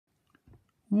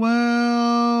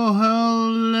Well,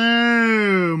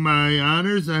 hello, my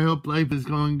honors. I hope life is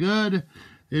going good.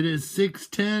 It is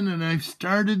 6:10 and I've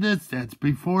started this. That's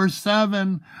before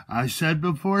 7. I said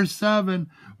before 7.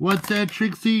 What's that,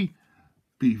 Trixie?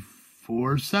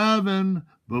 Before 7.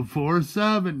 Before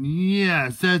 7.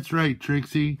 Yes, that's right,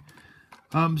 Trixie.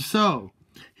 So,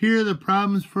 here are the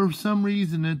problems. For some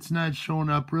reason, it's not showing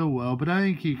up real well, but I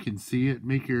think you can see it.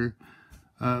 Make your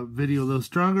video a little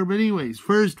stronger. But anyways,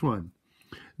 first one.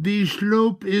 The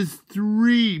slope is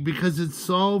 3 because it's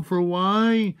solved for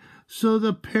y. So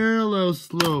the parallel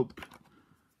slope.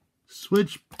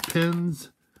 Switch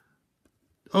pins.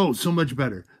 Oh, so much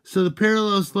better. So the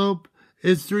parallel slope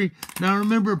is 3. Now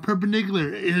remember,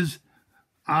 perpendicular is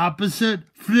opposite,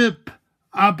 flip,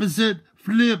 opposite,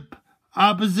 flip,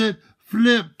 opposite,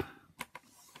 flip.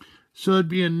 So it'd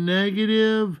be a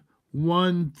negative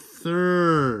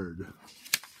 1/3.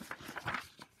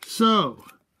 So,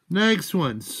 next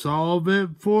one, solve it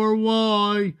for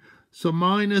y. So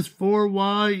minus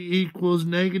 4y equals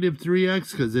negative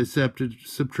 3x, because I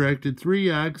subtracted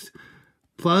 3x,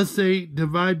 plus 8,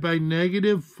 divide by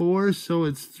negative 4, so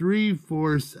it's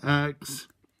 3/4 x,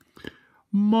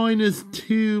 minus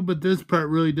 2, but this part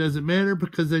really doesn't matter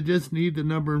because I just need the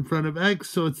number in front of x,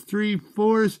 so it's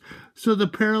 3/4, so the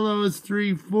parallel is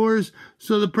 3/4,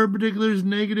 so the perpendicular is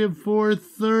negative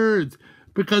 4/3.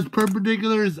 Because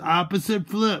perpendicular is opposite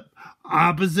flip.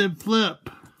 Opposite flip.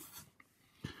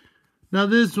 Now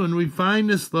this one, we find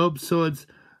the slope, so it's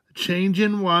change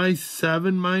in y,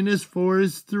 7 minus 4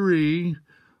 is 3,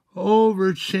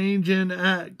 over change in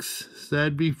x. So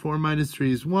that'd be 4 minus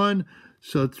 3 is 1.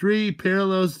 So 3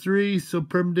 parallels 3, so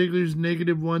perpendicular is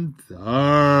negative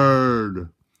 1/3.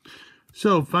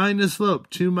 So find the slope.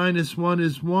 2 minus 1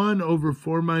 is 1, over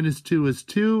 4 minus 2 is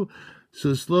 2.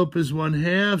 So slope is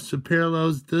 1/2, so parallel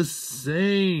is the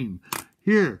same.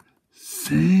 Here,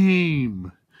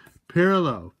 same.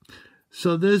 Parallel.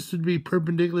 So this would be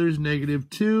perpendicular is negative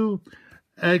 2.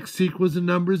 X equals the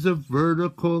numbers of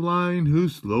vertical line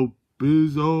whose slope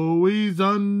is always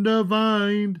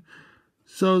undefined.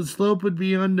 So the slope would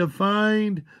be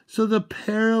undefined. So the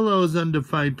parallel is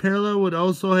undefined. Parallel would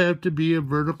also have to be a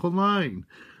vertical line.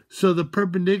 So the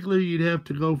perpendicular, you'd have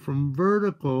to go from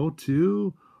vertical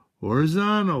to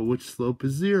horizontal, which slope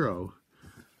is 0.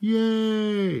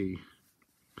 Yay!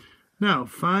 Now,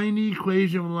 find the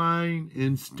equation line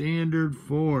in standard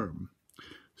form.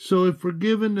 So if we're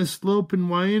given the slope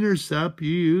and y-intercept, you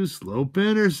use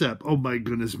slope-intercept. Oh my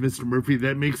goodness, Mr. Murphy,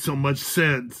 that makes so much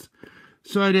sense.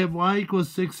 So I'd have y equals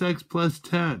 6x plus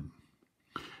 10.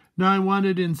 Now I want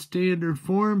it in standard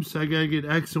form, so I got to get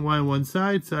x and y on one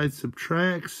side, so I'd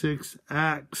subtract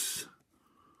 6x.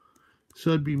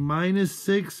 So it'd be minus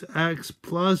 6x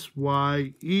plus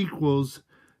y equals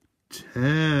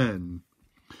 10.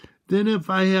 Then if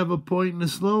I have a point and a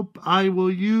slope, I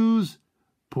will use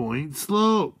point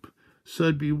slope. So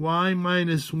it'd be y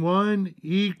minus 1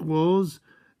 equals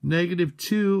negative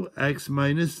 2x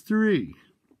minus 3.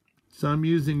 So I'm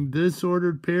using this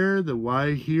ordered pair, the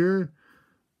y here,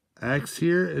 x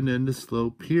here, and then the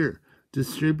slope here.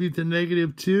 Distribute the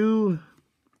negative 2.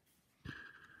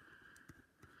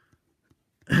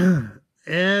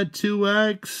 Add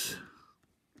 2x,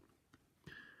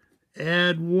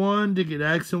 add 1 to get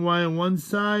x and y on one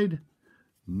side,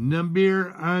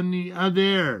 number on the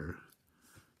other.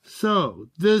 So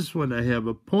this one, I have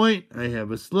a point, I have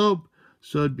a slope,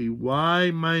 so it'd be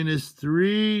y minus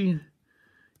 3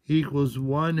 equals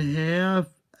 1/2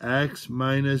 x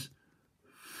minus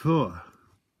 4.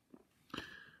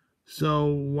 So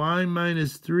y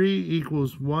minus 3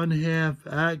 equals 1/2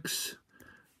 x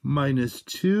minus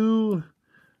 2.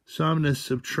 So I'm going to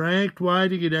subtract y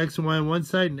to get x and y on one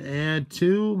side and add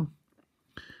 2.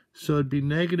 So it'd be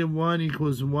negative 1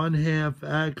 equals 1/2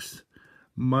 x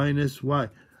minus y.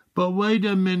 But wait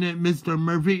a minute, Mr.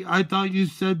 Murphy. I thought you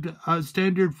said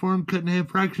standard form couldn't have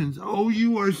fractions. Oh,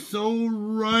 you are so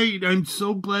right. I'm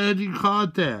so glad you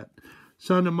caught that.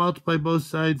 So I'm going to multiply both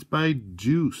sides by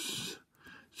juice.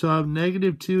 So I have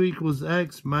negative 2 equals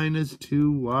x minus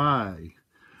 2y.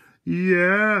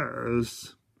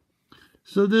 Yes.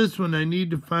 So this one, I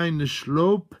need to find the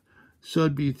slope. So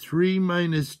it'd be 3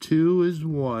 minus 2 is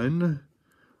 1.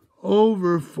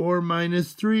 Over 4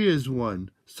 minus 3 is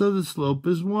 1. So the slope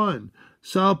is 1.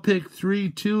 So I'll pick 3,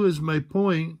 2 as my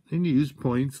point and use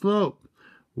point slope.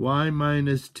 Y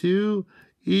minus 2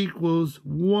 equals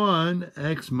 1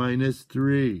 x minus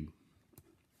 3.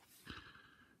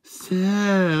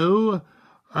 So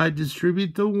I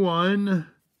distribute the 1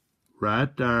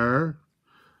 right there.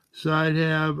 So I'd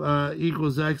have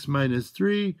equals x minus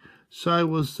 3. So I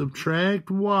will subtract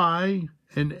y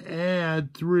and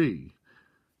add 3.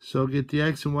 So get the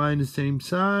x and y on the same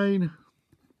side.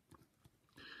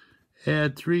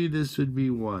 Add 3, this would be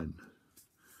 1.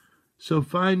 So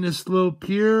find the slope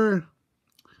here.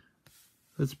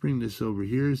 Let's bring this over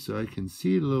here so I can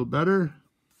see it a little better.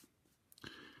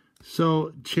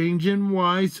 So change in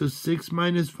y, so 6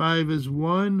 minus 5 is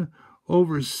 1,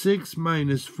 over 6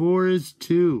 minus 4 is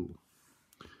 2.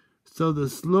 So the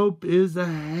slope is a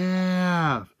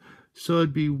half. So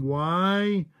it'd be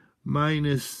y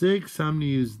minus 6. I'm going to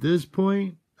use this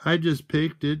point. I just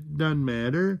picked it, doesn't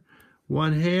matter.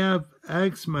 1/2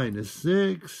 x minus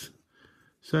 6.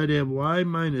 So I'd have y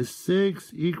minus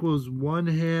 6 equals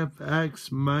 1/2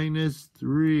 x minus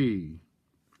 3.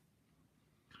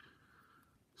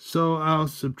 So I'll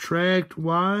subtract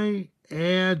y,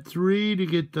 add 3 to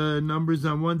get the numbers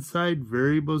on one side,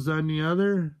 variables on the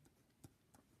other.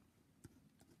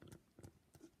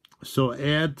 So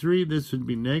add 3, this would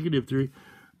be negative 3.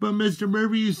 But Mr.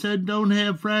 Murphy, you said don't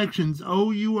have fractions.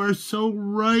 Oh, you are so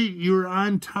right. You're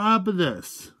on top of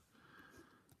this.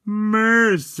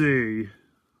 Mercy.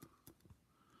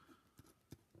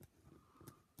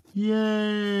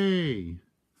 Yay.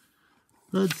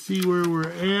 Let's see where we're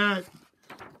at.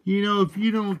 You know, if you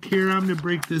don't care, I'm going to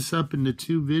break this up into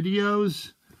 2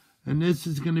 videos. And this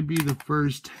is going to be the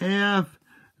first half.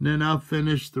 And then I'll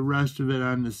finish the rest of it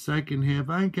on the second half.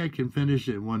 I think I can finish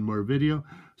it in 1 more video.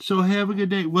 So have a good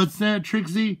day. What's that,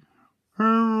 Trixie? Have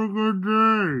a good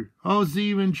day. Oh, see,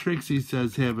 even Trixie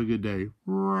says have a good day.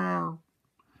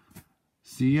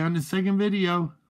 See you on the second video.